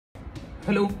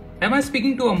Hello, am I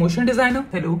speaking to a motion designer?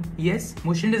 Hello, yes,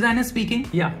 motion designer speaking.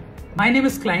 Yeah, my name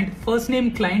is Client, first name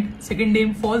Client, second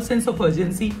name False Sense of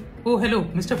Urgency. Oh, hello,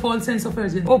 Mr. False Sense of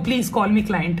Urgency. Oh, please call me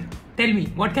Client. Tell me,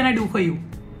 what can I do for you?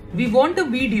 We want a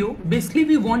video, basically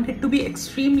we want it to be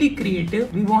extremely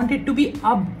creative. We want it to be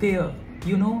up there,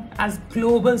 you know, as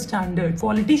global standards.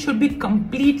 Quality should be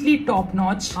completely top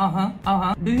notch.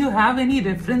 Do you have any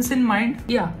reference in mind?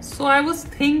 Yeah, so I was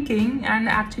thinking, and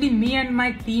actually me and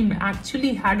my team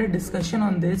actually had a discussion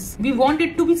on this. We want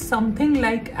it to be something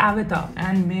like Avatar.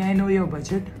 And may I know your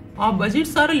budget? Our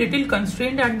budgets are a little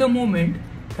constrained at the moment.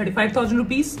 35,000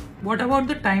 rupees. What about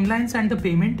the timelines and the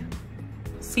payment?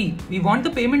 See, we want the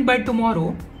payment by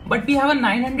tomorrow, but we have a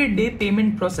 900-day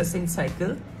payment processing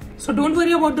cycle. So don't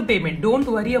worry about the payment. Don't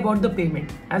worry about the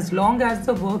payment. As long as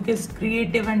the work is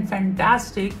creative and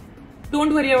fantastic,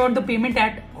 don't worry about the payment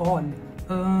at all.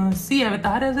 See,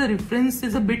 Avatar as a reference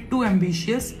is a bit too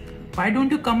ambitious. Why don't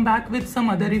you come back with some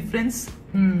other reference?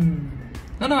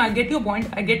 No, I get your point.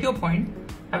 I get your point.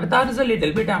 Avatar is a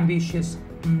little bit ambitious.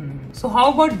 So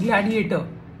how about Gladiator?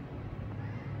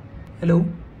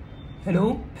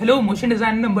 Hello, motion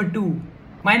designer number 2.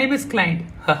 My name is Client.